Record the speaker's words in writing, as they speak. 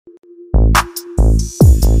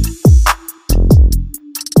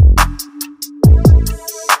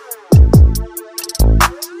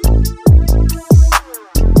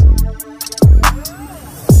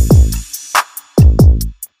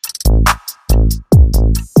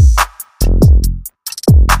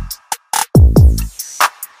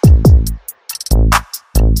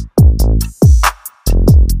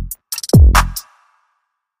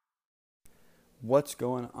What's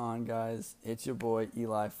going on, guys? It's your boy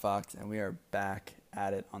Eli Fox, and we are back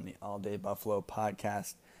at it on the All Day Buffalo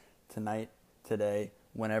podcast tonight, today,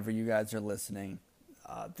 whenever you guys are listening.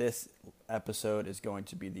 This episode is going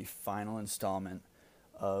to be the final installment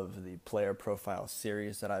of the player profile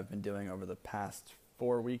series that I've been doing over the past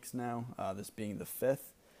 4 weeks now, this being the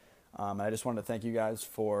fifth. I just wanted to thank you guys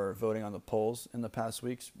for voting on the polls in the past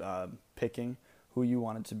weeks, picking who you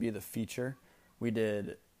wanted to be the feature. We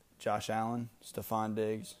did Josh Allen, Stephon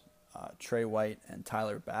Diggs, Trey White, and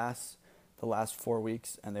Tyler Bass the last 4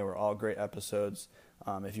 weeks, and they were all great episodes.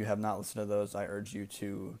 If you have not listened to those, I urge you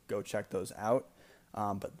to go check those out.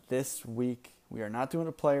 But this week, we are not doing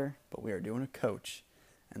a player, but we are doing a coach,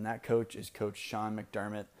 and that coach is Coach Sean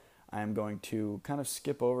McDermott. I am going to kind of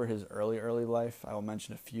skip over his early life. I will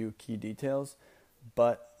mention a few key details,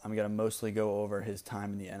 but I'm going to mostly go over his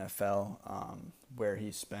time in the NFL, where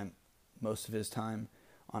he spent most of his time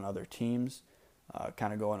on other teams,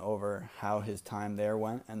 kind of going over how his time there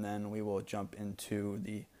went, and then we will jump into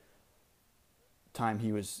the time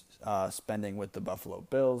he was spending with the Buffalo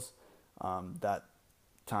Bills, that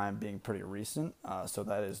time being pretty recent, so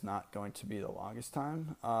that is not going to be the longest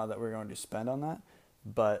time that we're going to spend on that,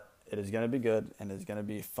 but it is going to be good, and it's going to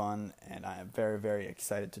be fun, and I am very, very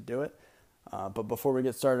excited to do it. But before we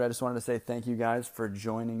get started, I just wanted to say thank you guys for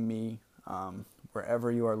joining me wherever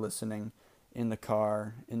you are listening, in the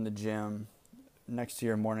car, in the gym, next to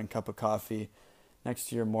your morning cup of coffee, next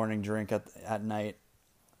to your morning drink at night.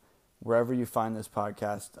 Wherever you find this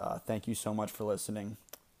podcast, thank you so much for listening.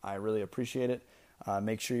 I really appreciate it.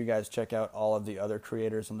 Make sure you guys check out all of the other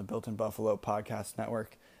creators on the Built in Buffalo podcast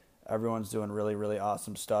network. Everyone's doing really, really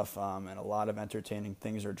awesome stuff, and a lot of entertaining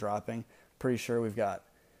things are dropping. Pretty sure we've got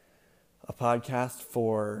a podcast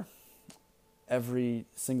for every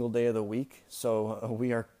single day of the week, so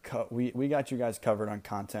we got you guys covered on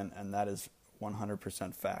content, and that is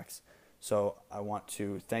 100% facts. So I want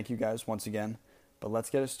to thank you guys once again, but let's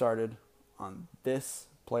get it started on this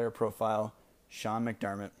player profile, Sean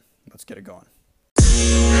McDermott. Let's get it going.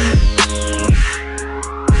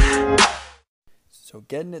 So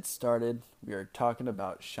getting it started, we are talking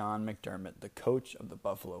about Sean McDermott, the coach of the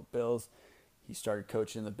Buffalo Bills. He started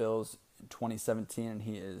coaching the Bills in 2017, and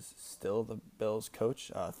he is still the Bills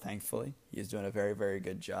coach, thankfully. He is doing a very, very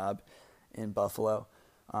good job in Buffalo.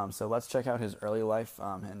 So let's check out his early life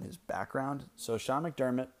and his background. So Sean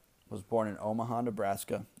McDermott was born in Omaha,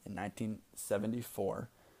 Nebraska in 1974.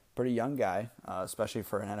 Pretty young guy, especially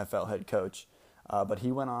for an NFL head coach. But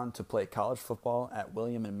he went on to play college football at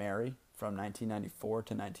William & Mary from 1994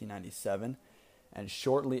 to 1997. And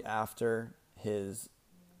shortly after his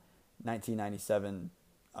 1997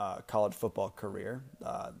 college football career,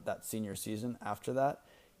 that senior season after that,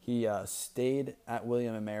 he stayed at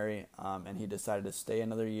William & Mary, and he decided to stay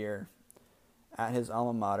another year at his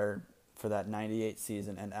alma mater for that 98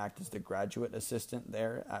 season and act as the graduate assistant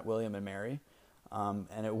there at William & Mary.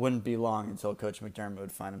 And it wouldn't be long until Coach McDermott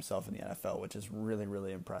would find himself in the NFL, which is really,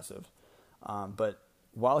 really impressive. But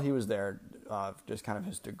while he was there, just kind of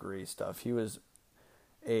his degree stuff, he was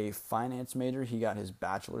a finance major. He got his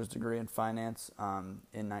bachelor's degree in finance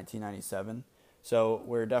in 1997. So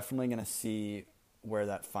we're definitely going to see where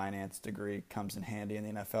that finance degree comes in handy in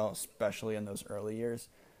the NFL, especially in those early years.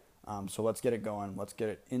 So let's get it going. Let's get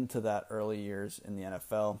it into that early years in the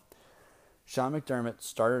NFL. Sean McDermott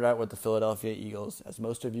started out with the Philadelphia Eagles, as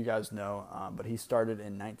most of you guys know, but he started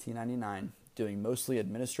in 1999 doing mostly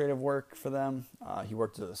administrative work for them. He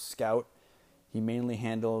worked as a scout. He mainly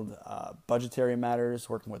handled budgetary matters,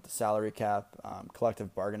 working with the salary cap,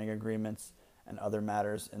 collective bargaining agreements, and other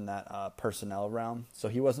matters in that personnel realm. So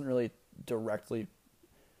he wasn't really directly,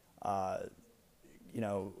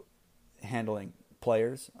 handling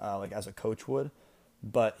players like as a coach would,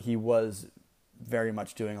 but he was very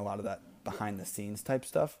much doing a lot of that behind-the-scenes type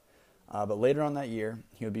stuff. But later on that year,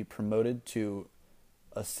 he would be promoted to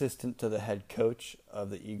assistant to the head coach of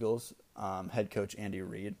the Eagles, head coach Andy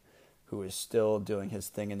Reid, who is still doing his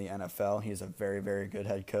thing in the NFL. He's a very, very good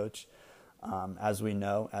head coach. As we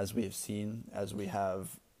know, as we have seen, as we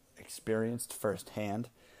have experienced firsthand.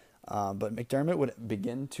 But McDermott would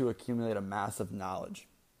begin to accumulate a massive knowledge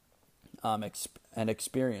and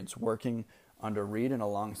experience working under Reid and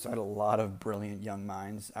alongside a lot of brilliant young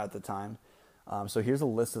minds at the time. So here's a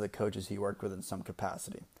list of the coaches he worked with in some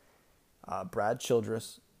capacity. Brad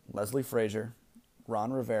Childress, Leslie Frazier,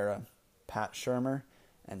 Ron Rivera, Pat Shurmur,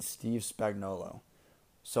 and Steve Spagnuolo.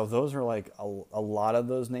 So those are like a lot of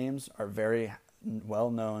those names are very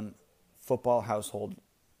well-known football household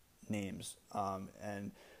names.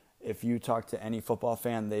 And if you talk to any football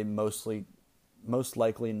fan, they most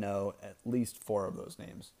likely know at least 4 of those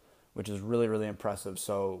names. which is really, really impressive.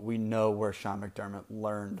 So we know where Sean McDermott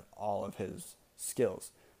learned all of his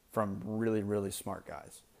skills from really, really smart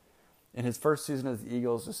guys. In his first season as the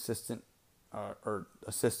Eagles assistant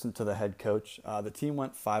to the head coach, the team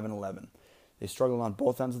went 5-11. They struggled on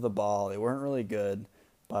both ends of the ball. They weren't really good,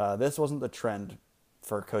 but this wasn't the trend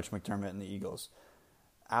for Coach McDermott and the Eagles.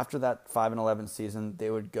 After that 5-11 season, they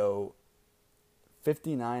would go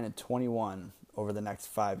 59-21 over the next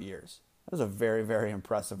 5 years. That was a very, very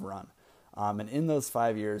impressive run. And in those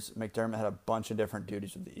 5 years, McDermott had a bunch of different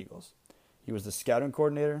duties with the Eagles. He was the scouting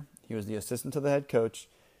coordinator. He was the assistant to the head coach.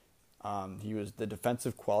 He was the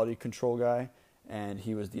defensive quality control guy, and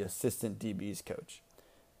he was the assistant DB's coach.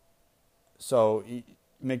 So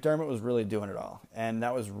McDermott was really doing it all, and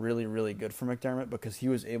that was really, really good for McDermott because he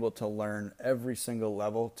was able to learn every single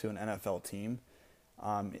level to an NFL team,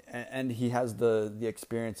 and he has the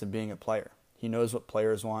experience of being a player. He knows what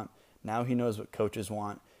players want. Now he knows what coaches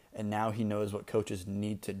want, and now he knows what coaches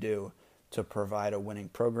need to do to provide a winning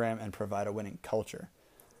program and provide a winning culture.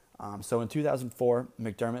 So in 2004,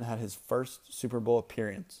 McDermott had his first Super Bowl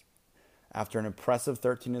appearance. After an impressive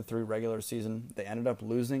 13-3 regular season, they ended up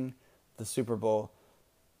losing the Super Bowl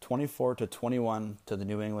 24-21 to the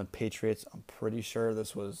New England Patriots. I'm pretty sure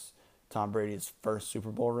this was Tom Brady's first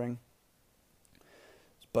Super Bowl ring.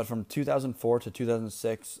 But from 2004 to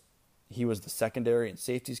 2006, he was the secondary and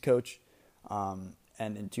safeties coach. And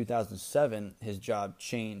in 2007, his job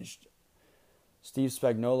changed. Steve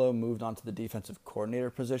Spagnuolo moved on to the defensive coordinator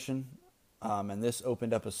position, and this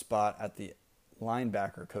opened up a spot at the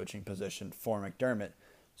linebacker coaching position for McDermott.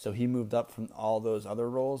 So he moved up from all those other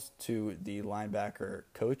roles to the linebacker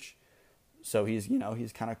coach. So he's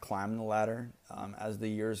kind of climbing the ladder as the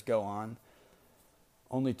years go on.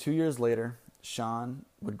 Only 2 years later, Sean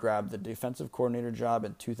would grab the defensive coordinator job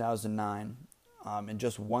in 2009. In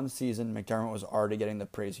just one season, McDermott was already getting the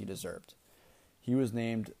praise he deserved. He was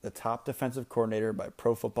named the top defensive coordinator by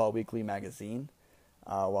Pro Football Weekly magazine.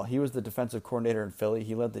 While he was the defensive coordinator in Philly,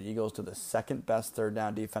 he led the Eagles to the second best third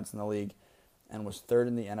down defense in the league and was third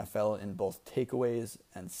in the NFL in both takeaways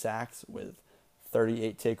and sacks with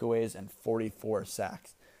 38 takeaways and 44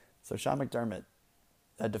 sacks. So Sean McDermott,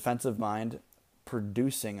 a defensive mind,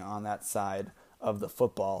 producing on that side of the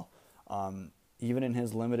football, even in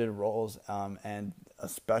his limited roles, and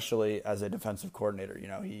especially as a defensive coordinator.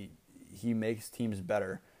 He makes teams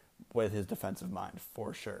better with his defensive mind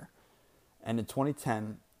for sure. And in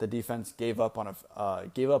 2010, the defense gave up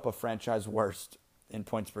a franchise worst in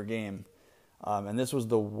points per game, and this was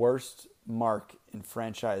the worst mark in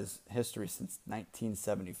franchise history since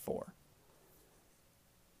 1974.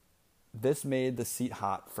 This made the seat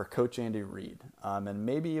hot for Coach Andy Reid, and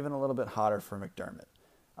maybe even a little bit hotter for McDermott.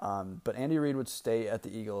 But Andy Reid would stay at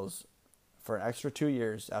the Eagles for an extra 2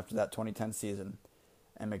 years after that 2010 season,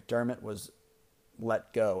 and McDermott was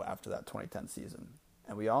let go after that 2010 season.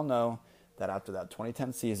 And we all know that after that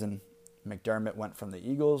 2010 season, McDermott went from the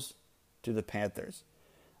Eagles to the Panthers.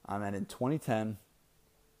 And in 2010,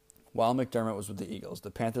 while McDermott was with the Eagles,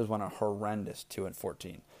 the Panthers went a horrendous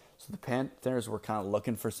 2-14. So the Panthers were kind of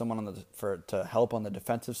looking for someone to help on the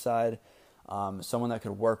defensive side, someone that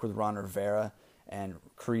could work with Ron Rivera and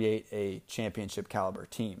create a championship caliber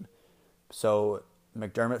team. So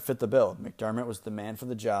McDermott fit the bill. McDermott was the man for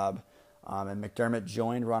the job, and McDermott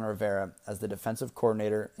joined Ron Rivera as the defensive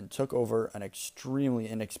coordinator and took over an extremely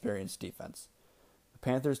inexperienced defense. The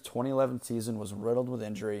Panthers' 2011 season was riddled with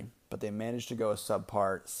injury, but they managed to go a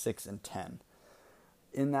subpar 6-10.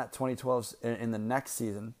 In the next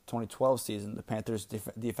season, 2012 season, the Panthers'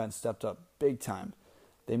 defense stepped up big time.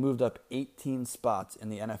 They moved up 18 spots in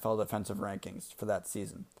the NFL defensive rankings for that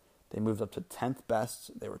season. They moved up to 10th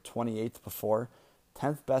best. They were 28th before.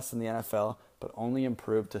 10th best in the NFL, but only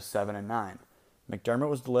improved to 7-9. McDermott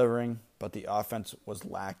was delivering, but the offense was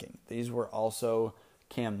lacking. These were also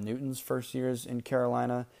Cam Newton's first years in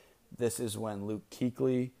Carolina. This is when Luke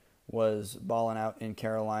Kuechly was balling out in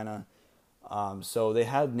Carolina. So they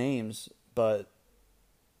had names, but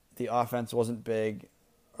the offense wasn't big,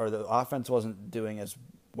 or the offense wasn't doing as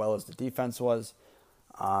well as the defense was.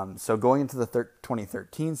 So going into the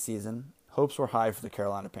 2013 season, hopes were high for the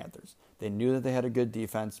Carolina Panthers. They knew that they had a good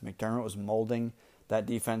defense. McDermott was molding that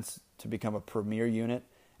defense to become a premier unit,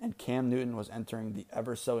 and Cam Newton was entering the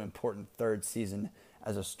ever so important third season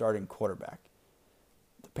as a starting quarterback.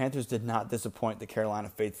 The Panthers did not disappoint the Carolina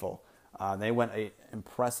faithful. They went an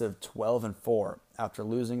impressive 12-4 after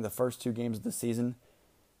losing the first 2 games of the season.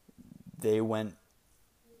 They went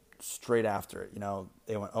straight after it.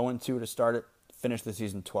 They went 0-2 to start it, finished the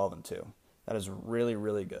season 12-2. That is really,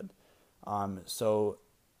 really good. So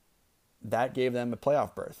that gave them a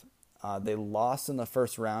playoff berth. They lost in the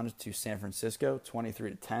first round to San Francisco,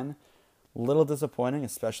 23-10. Little disappointing,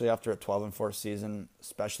 especially after a 12-4 season,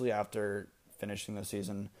 especially after finishing the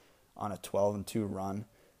season on a 12-2 run.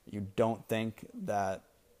 You don't think that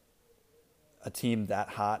a team that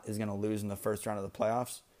hot is going to lose in the first round of the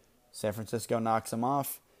playoffs. San Francisco knocks them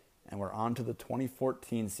off, and we're on to the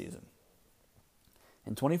 2014 season.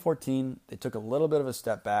 In 2014, they took a little bit of a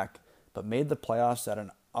step back, but made the playoffs at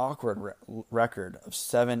an awkward record of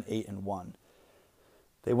 7-8-1.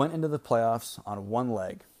 They went into the playoffs on one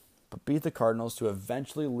leg, but beat the Cardinals to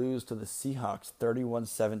eventually lose to the Seahawks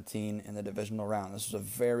 31-17 in the divisional round. This was a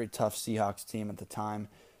very tough Seahawks team at the time.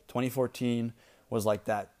 2014 was like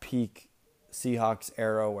that peak Seahawks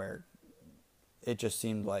era where it just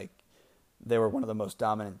seemed like they were one of the most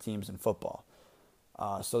dominant teams in football.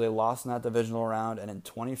 So they lost in that divisional round, and in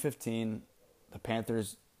 2015, the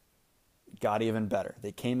Panthers got even better.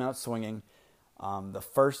 They came out swinging. The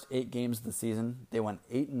first 8 games of the season, they went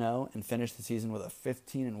 8-0 and finished the season with a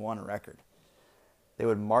 15-1 record. They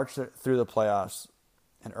would march through the playoffs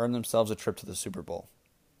and earn themselves a trip to the Super Bowl.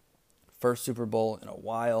 First Super Bowl in a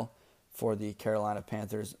while for the Carolina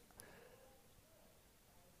Panthers.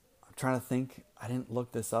 I'm trying to think. I didn't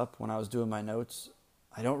look this up when I was doing my notes.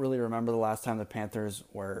 I don't really remember the last time the Panthers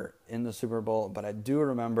were in the Super Bowl, but I do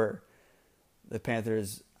remember the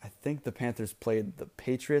Panthers. I think the Panthers played the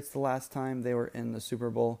Patriots the last time they were in the Super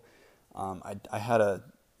Bowl. I had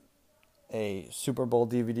a Super Bowl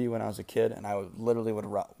DVD when I was a kid, and I would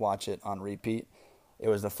watch it on repeat. It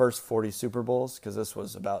was the first 40 Super Bowls, because this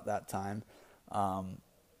was about that time.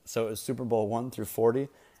 So it was Super Bowl 1 through 40,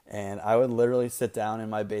 and I would literally sit down in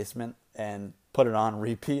my basement and put it on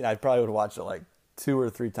repeat. I probably would watch it like 2 or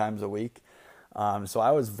 3 times a week. So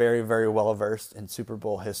I was very, very well versed in Super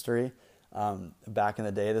Bowl history. Back in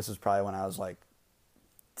the day, this was probably when I was like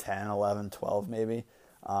 10, 11, 12 maybe.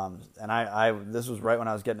 And this was right when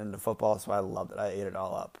I was getting into football, so I loved it. I ate it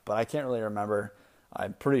all up. But I can't really remember.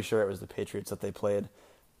 I'm pretty sure it was the Patriots that they played.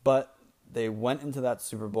 But they went into that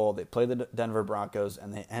Super Bowl. They played the Denver Broncos,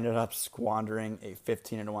 and they ended up squandering a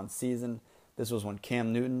 15-1 season. This was when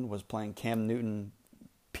Cam Newton was playing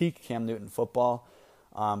peak Cam Newton football.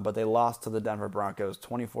 But they lost to the Denver Broncos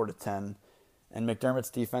 24-10. And McDermott's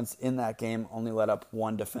defense in that game only let up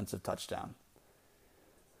 1 defensive touchdown.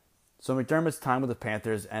 So McDermott's time with the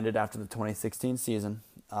Panthers ended after the 2016 season.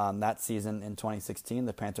 That season in 2016,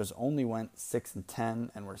 the Panthers only went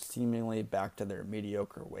 6-10 and were seemingly back to their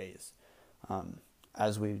mediocre ways.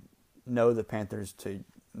 As we know the Panthers to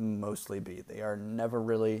mostly be. They are never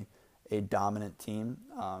really a dominant team,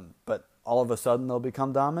 but all of a sudden they'll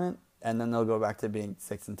become dominant, and then they'll go back to being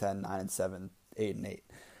 6-10, 9-7, 8-8.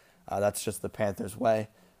 That's just the Panthers' way.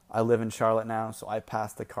 I live in Charlotte now, so I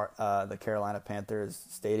pass the Carolina Panthers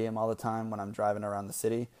stadium all the time when I'm driving around the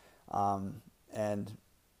city, and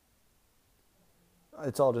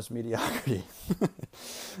it's all just mediocrity.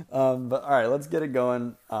 But all right, let's get it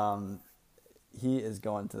going. He is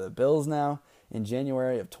going to the Bills now. In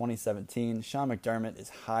January of 2017, Sean McDermott is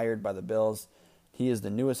hired by the Bills. He is the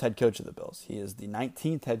newest head coach of the Bills. He is the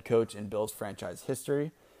 19th head coach in Bills franchise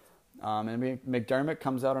history. And McDermott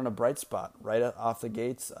comes out on a bright spot right off the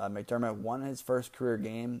gates. McDermott won his first career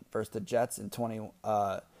game versus the Jets in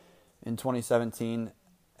 2017.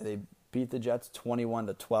 They beat the Jets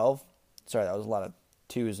 21-12. Sorry, that was a lot of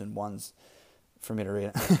 2s and 1s for me to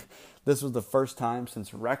read. This was the first time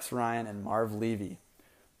since Rex Ryan and Marv Levy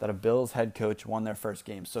that a Bills head coach won their first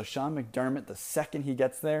game. So Sean McDermott, the second he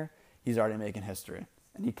gets there, he's already making history.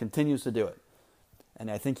 And he continues to do it. And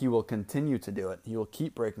I think he will continue to do it. He will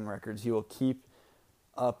keep breaking records. He will keep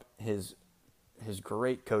up his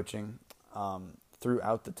great coaching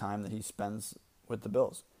throughout the time that he spends with the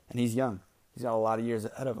Bills. And he's young. He's got a lot of years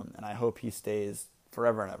ahead of him. And I hope he stays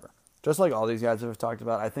forever and ever. Just like all these guys that we've talked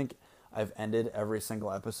about, I think I've ended every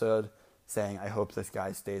single episode saying, I hope this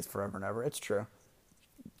guy stays forever and ever. It's true.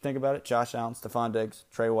 Think about it. Josh Allen, Stephon Diggs,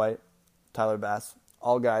 Trey White, Tyler Bass,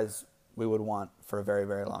 all guys we would want for a very,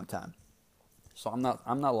 very long time. So I'm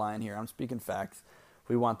not lying here. I'm speaking facts.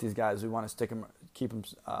 We want these guys. We want to stick them, keep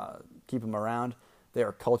them around. They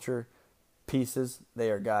are culture pieces. They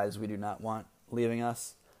are guys we do not want leaving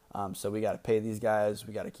us. So we got to pay these guys.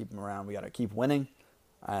 We got to keep them around. We got to keep winning,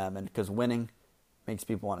 and because winning makes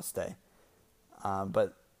people want to stay.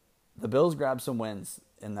 But the Bills grabbed some wins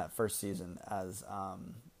in that first season as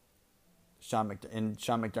Sean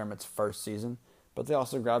McDermott's first season, but they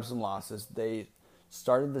also grabbed some losses. They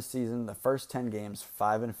started the season, the first 10 games,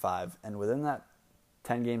 5-5, and within that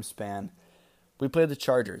 10-game span, we played the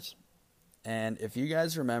Chargers. And if you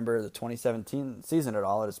guys remember the 2017 season at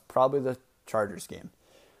all, it is probably the Chargers game.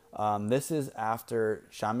 This is after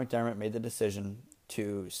Sean McDermott made the decision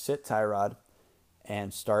to sit Tyrod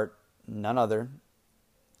and start none other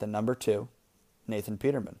than number 2, Nathan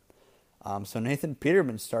Peterman. So Nathan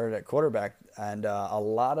Peterman started at quarterback, and a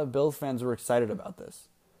lot of Bills fans were excited about this.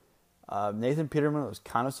 Nathan Peterman was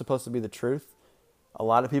kind of supposed to be the truth. A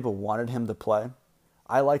lot of people wanted him to play.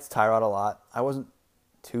 I liked Tyrod a lot. I wasn't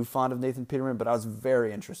too fond of Nathan Peterman, but I was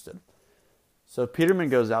very interested. So Peterman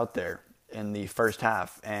goes out there in the first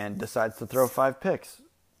half and decides to throw 5 picks,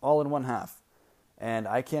 all in one half. And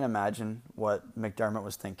I can't imagine what McDermott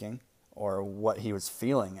was thinking or what he was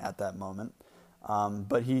feeling at that moment.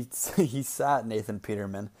 But he sat Nathan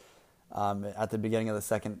Peterman at the beginning of the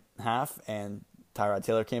second half, and Tyrod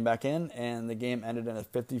Taylor came back in, and the game ended in a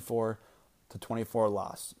 54-24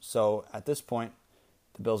 loss. So at this point,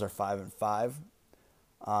 the Bills are 5-5.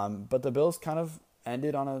 But the Bills kind of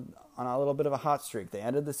ended on a little bit of a hot streak. They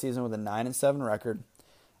ended the season with a 9-7 record,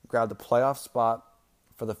 grabbed a playoff spot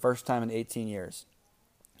for the first time in 18 years,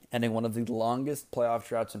 ending one of the longest playoff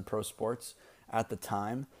droughts in pro sports at the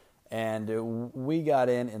time. And we got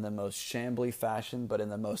in the most shambly fashion, but in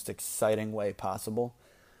the most exciting way possible.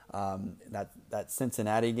 That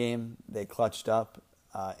Cincinnati game, they clutched up.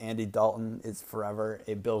 Andy Dalton is forever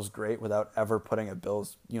a Bills great without ever putting a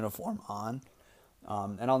Bills uniform on.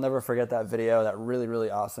 And I'll never forget that video, that really, really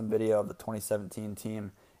awesome video of the 2017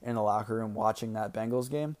 team in the locker room watching that Bengals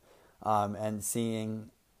game, and seeing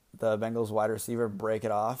the Bengals wide receiver break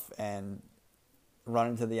it off and run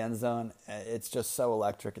into the end zone. It's just so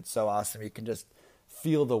electric. It's so awesome. You can just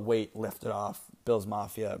feel the weight lifted off Bills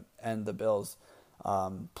Mafia and the Bills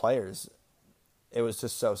players. It was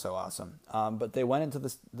just so awesome. But they went into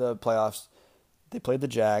the playoffs. They played the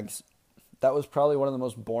Jags. That was probably one of the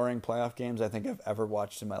most boring playoff games I think I've ever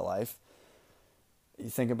watched in my life. You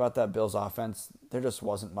think about that Bills offense, there just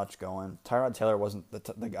wasn't much going. Tyrod Taylor wasn't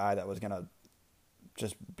the guy that was going to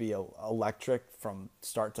just be electric from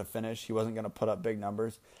start to finish. He wasn't going to put up big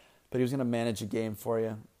numbers, but he was going to manage a game for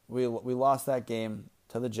you. We lost that game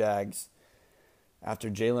to the Jags after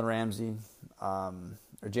Jalen Ramsey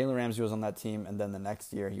was on that team, and then the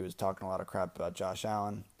next year he was talking a lot of crap about Josh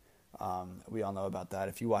Allen. We all know about that.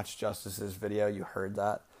 If you watched Justice's video, you heard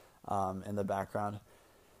that in the background.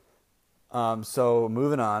 So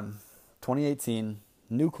moving on, 2018,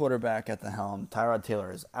 new quarterback at the helm. Tyrod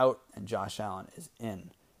Taylor is out and Josh Allen is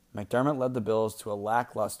in. McDermott led the Bills to a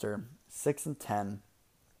lackluster 6-10.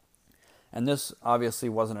 And this obviously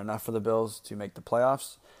wasn't enough for the Bills to make the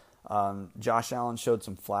playoffs. Josh Allen showed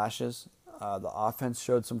some flashes. The offense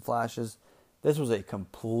showed some flashes. This was a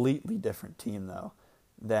completely different team, though,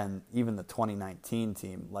 than even the 2019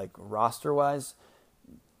 team. Like, roster-wise,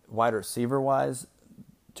 wide receiver-wise,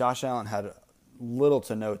 Josh Allen had little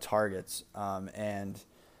to no targets. And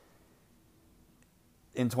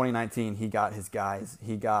in 2019, he got his guys.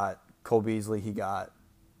 He got Cole Beasley. He got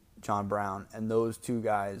John Brown. And those two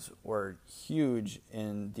guys were huge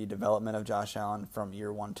in the development of Josh Allen from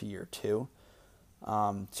year 1 to year 2.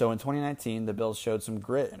 So in 2019, the Bills showed some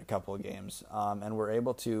grit in a couple of games, and were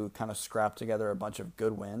able to kind of scrap together a bunch of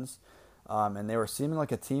good wins. And they were seeming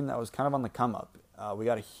like a team that was kind of on the come up. We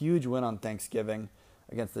got a huge win on Thanksgiving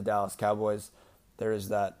against the Dallas Cowboys. There is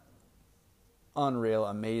that unreal,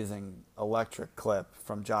 amazing, electric clip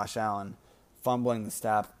from Josh Allen fumbling the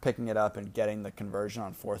snap, picking it up, and getting the conversion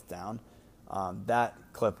on 4th down. That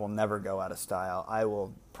clip will never go out of style. I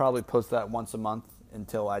will probably post that once a month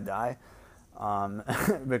until I die.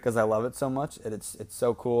 Because I love it so much. It's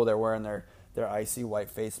so cool. They're wearing their icy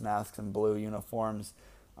white face masks and blue uniforms.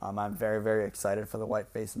 I'm very, very excited for the white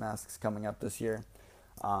face masks coming up this year.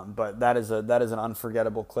 But that is an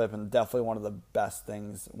unforgettable clip, and definitely one of the best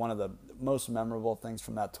things, one of the most memorable things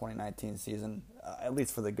from that 2019 season, at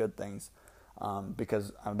least for the good things,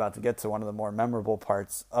 because I'm about to get to one of the more memorable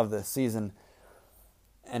parts of this season,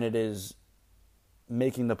 and it is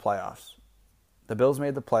making the playoffs. The Bills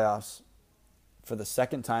made the playoffs for the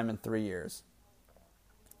second time in 3 years.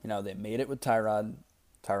 You know, they made it with Tyrod.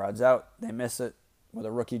 Tyrod's out. They miss it with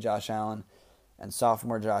a rookie Josh Allen, and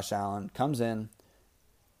sophomore Josh Allen comes in.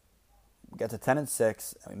 We get to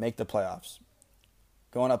 10-6, and we make the playoffs.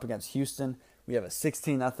 Going up against Houston, we have a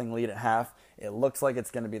 16-0 lead at half. It looks like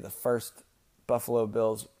it's going to be the first Buffalo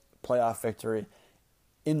Bills playoff victory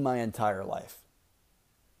in my entire life.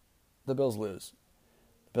 The Bills lose.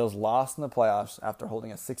 The Bills lost in the playoffs after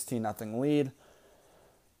holding a 16-0 lead,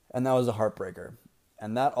 and that was a heartbreaker.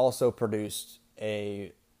 And that also produced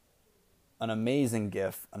an amazing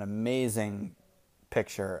GIF, an amazing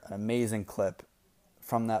picture, an amazing clip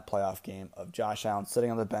from that playoff game of Josh Allen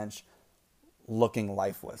sitting on the bench looking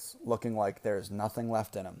lifeless, looking like there's nothing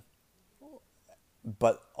left in him.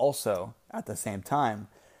 But also, at the same time,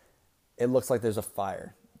 it looks like there's a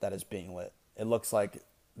fire that is being lit. It looks like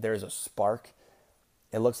there's a spark.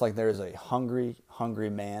 It looks like there's a hungry, hungry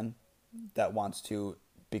man that wants to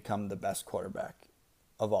become the best quarterback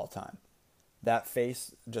of all time. That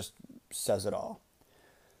face just says it all.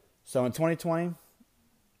 So in 2020,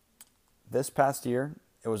 this past year,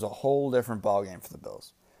 it was a whole different ballgame for the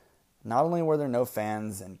Bills. Not only were there no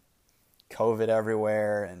fans and COVID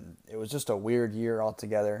everywhere, and it was just a weird year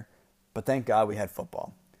altogether, but thank God we had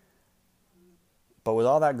football. But with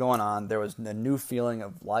all that going on, there was a new feeling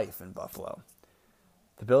of life in Buffalo.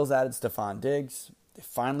 The Bills added Stephon Diggs. They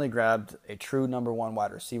finally grabbed a true number one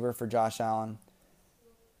wide receiver for Josh Allen.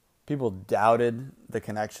 People doubted the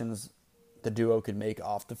connections the duo could make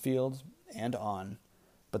off the field and on,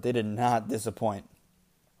 but they did not disappoint.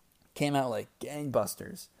 Came out like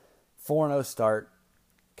gangbusters. 4-0 start.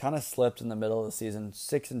 Kind of slipped in the middle of the season.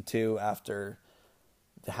 6-2 after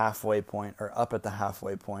the halfway point, or up at the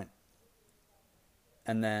halfway point.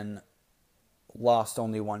 And then lost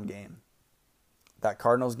only one game. That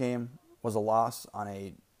Cardinals game was a loss on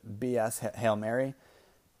a BS Hail Mary.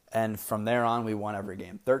 And from there on, we won every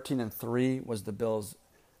game. 13-3 was the Bills'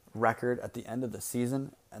 record at the end of the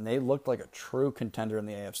season, and they looked like a true contender in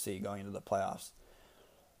the AFC going into the playoffs.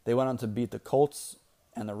 They went on to beat the Colts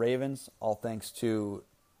and the Ravens, all thanks to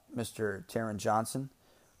Mr. Taron Johnson,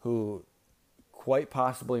 who quite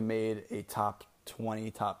possibly made a top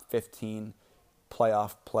 20, top 15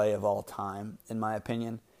 playoff play of all time, in my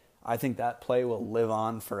opinion. I think that play will live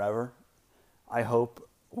on forever. I hope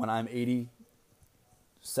when I'm 80,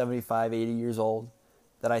 75, 80 years old,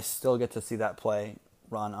 that I still get to see that play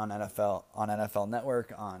run on NFL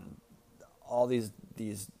Network, on all these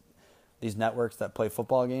networks that play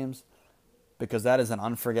football games, because that is an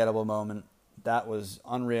unforgettable moment. That was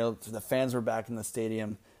unreal. The fans were back in the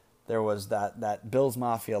stadium. There was that Bills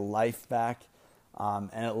Mafia life back, and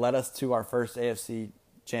it led us to our first AFC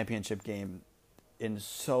championship game in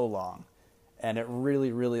so long. And it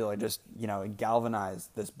really, really it galvanized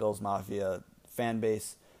this Bills Mafia fan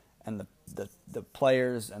base, and the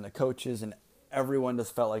players and the coaches, and everyone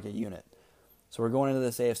just felt like a unit. So we're going into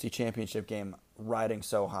this AFC championship game riding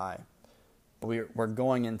so high. But we're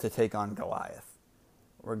going in to take on Goliath.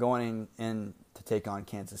 We're going in to take on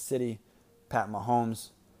Kansas City. Pat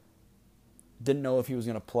Mahomes didn't know if he was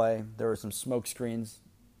going to play. There were some smoke screens.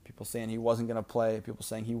 People saying he wasn't going to play. People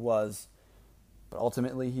saying he was. But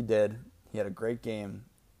ultimately he did. He had a great game.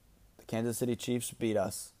 The Kansas City Chiefs beat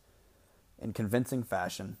us in convincing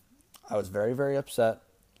fashion. I was very, very upset.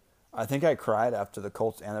 I think I cried after the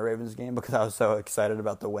Colts and the Ravens game because I was so excited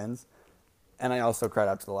about the wins. And I also cried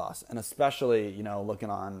after the loss. And especially,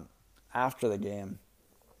 looking on after the game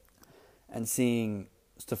and seeing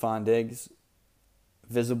Stephon Diggs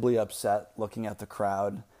visibly upset, looking at the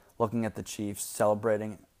crowd, looking at the Chiefs,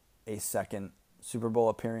 celebrating a second Super Bowl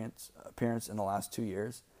appearance in the last 2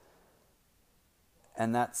 years.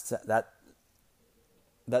 And that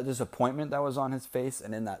disappointment that was on his face,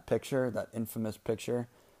 and in that picture, that infamous picture,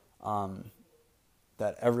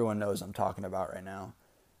 that everyone knows I'm talking about right now,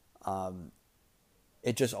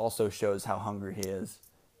 it just also shows how hungry he is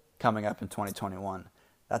coming up in 2021.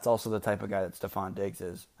 That's also the type of guy that Stephon Diggs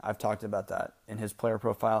is. I've talked about that in his player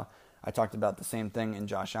profile. I talked about the same thing in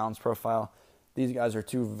Josh Allen's profile. These guys are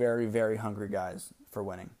two very, very hungry guys for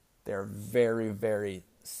winning. They're very, very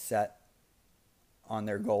set on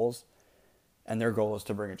their goals, and their goal is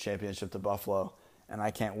to bring a championship to Buffalo. And I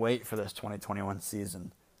can't wait for this 2021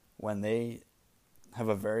 season when they have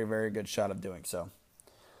a very, very good shot of doing so.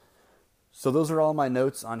 So those are all my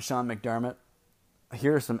notes on Sean McDermott.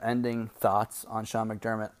 Here are some ending thoughts on Sean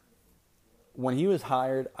McDermott. When he was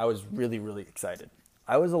hired, I was really, really excited.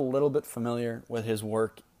 I was a little bit familiar with his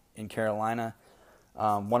work in Carolina.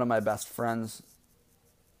 One of my best friends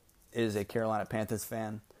is a Carolina Panthers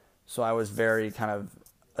fan, so I was very kind of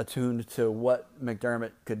attuned to what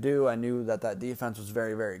McDermott could do. I knew that defense was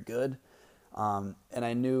very, very good. And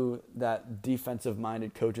I knew that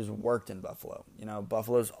defensive-minded coaches worked in Buffalo.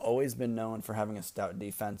 Buffalo's always been known for having a stout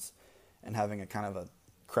defense and having a kind of a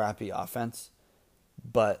crappy offense.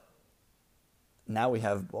 But now we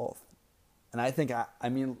have both. And I think,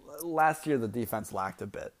 last year the defense lacked a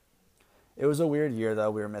bit. It was a weird year,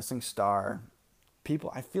 though. We were missing Star.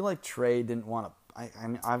 I feel like Trey didn't want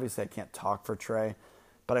to... obviously I can't talk for Trey,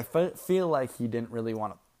 but I feel like he didn't really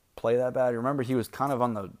want to play that bad. Remember, he was kind of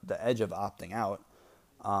on the edge of opting out.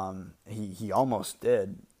 He almost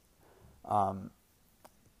did.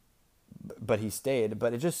 But he stayed.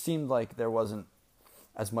 But it just seemed like there wasn't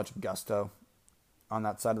as much gusto on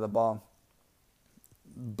that side of the ball.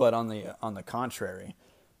 But on the contrary,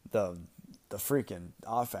 the the freaking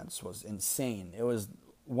offense was insane. It was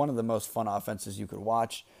one of the most fun offenses you could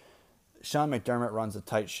watch. Sean McDermott runs a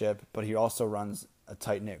tight ship, but he also runs a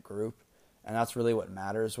tight-knit group, and that's really what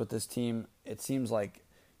matters with this team. It seems like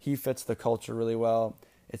he fits the culture really well.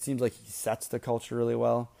 It seems like he sets the culture really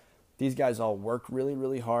well. These guys all work really,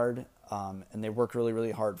 really hard, and they work really,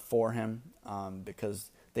 really hard for him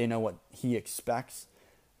because they know what he expects.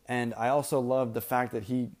 And I also love the fact that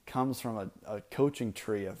he comes from a coaching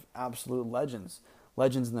tree of absolute legends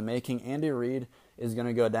in the making. Andy Reid is going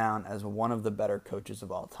to go down as one of the better coaches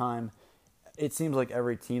of all time. It seems like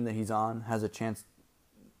every team that he's on has a chance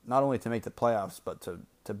not only to make the playoffs, but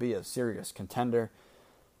to be a serious contender.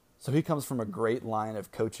 So he comes from a great line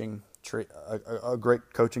of coaching tree, a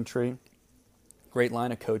great coaching tree, great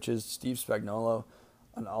line of coaches. Steve Spagnuolo,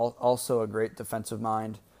 and also a great defensive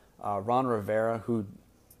mind. Ron Rivera, who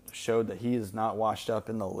showed that he is not washed up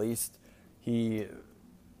in the least. He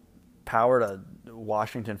powered a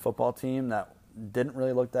Washington football team that didn't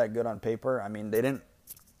really look that good on paper. I mean, they didn't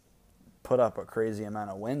put up a crazy amount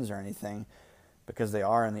of wins or anything because they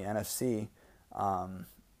are in the NFC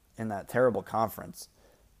in that terrible conference.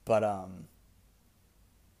 But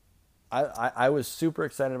I was super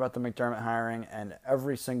excited about the McDermott hiring, and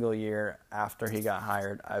every single year after he got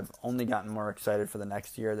hired, I've only gotten more excited for the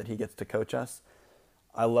next year that he gets to coach us.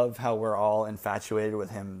 I love how we're all infatuated with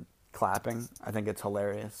him clapping. I think it's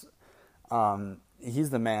hilarious. He's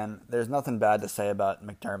the man. There's nothing bad to say about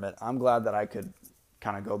McDermott. I'm glad that I could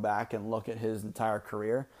kind of go back and look at his entire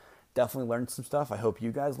career. Definitely learned some stuff. I hope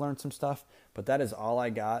you guys learned some stuff. But that is all I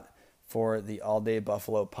got for the All Day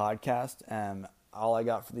Buffalo podcast and all I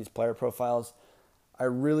got for these player profiles. I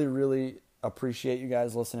really, really appreciate you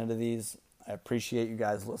guys listening to these. I appreciate you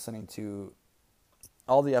guys listening to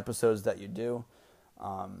all the episodes that you do.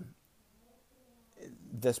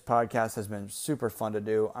 This podcast has been super fun to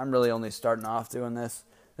do. I'm really only starting off doing this.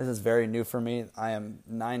 This is very new for me. I am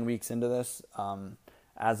 9 weeks into this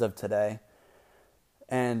as of today.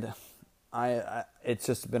 And it's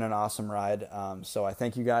just been an awesome ride. So I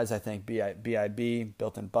thank you guys. I thank BIB,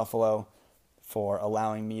 Built in Buffalo, for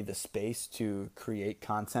allowing me the space to create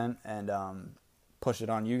content and push it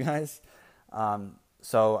on you guys.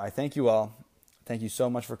 So I thank you all. Thank you so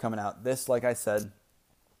much for coming out. This, like I said,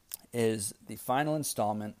 is the final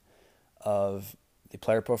installment of the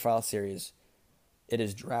Player Profile series. It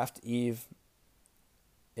is draft eve.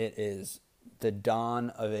 It is the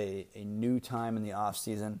dawn of a new time in the off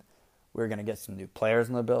season. We're going to get some new players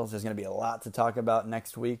in the Bills. There's going to be a lot to talk about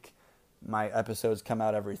next week. My episodes come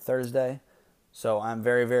out every Thursday. So I'm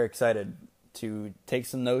very, very excited to take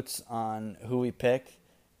some notes on who we pick,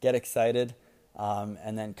 get excited,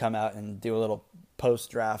 and then come out and do a little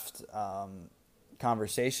post-draft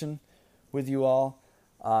conversation with you all.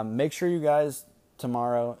 Make sure you guys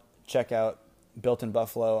tomorrow check out Built in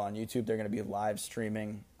Buffalo on YouTube. They're going to be live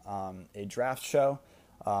streaming a draft show.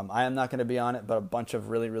 I am not going to be on it, but a bunch of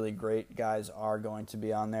really, really great guys are going to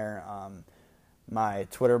be on there. My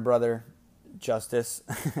Twitter brother, Justice,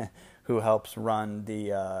 who helps run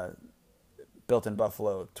the Built in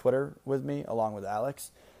Buffalo Twitter with me, along with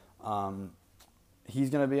Alex.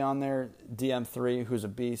 He's going to be on there. DM3, who's a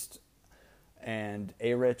beast, and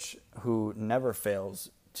A-Rich, who never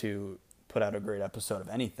fails to put out a great episode of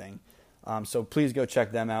anything. So please go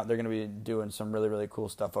check them out. They're going to be doing some really, really cool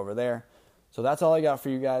stuff over there. So that's all I got for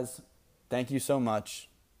you guys. Thank you so much.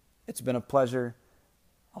 It's been a pleasure.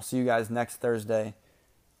 I'll see you guys next Thursday.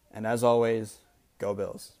 And as always, go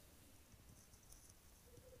Bills.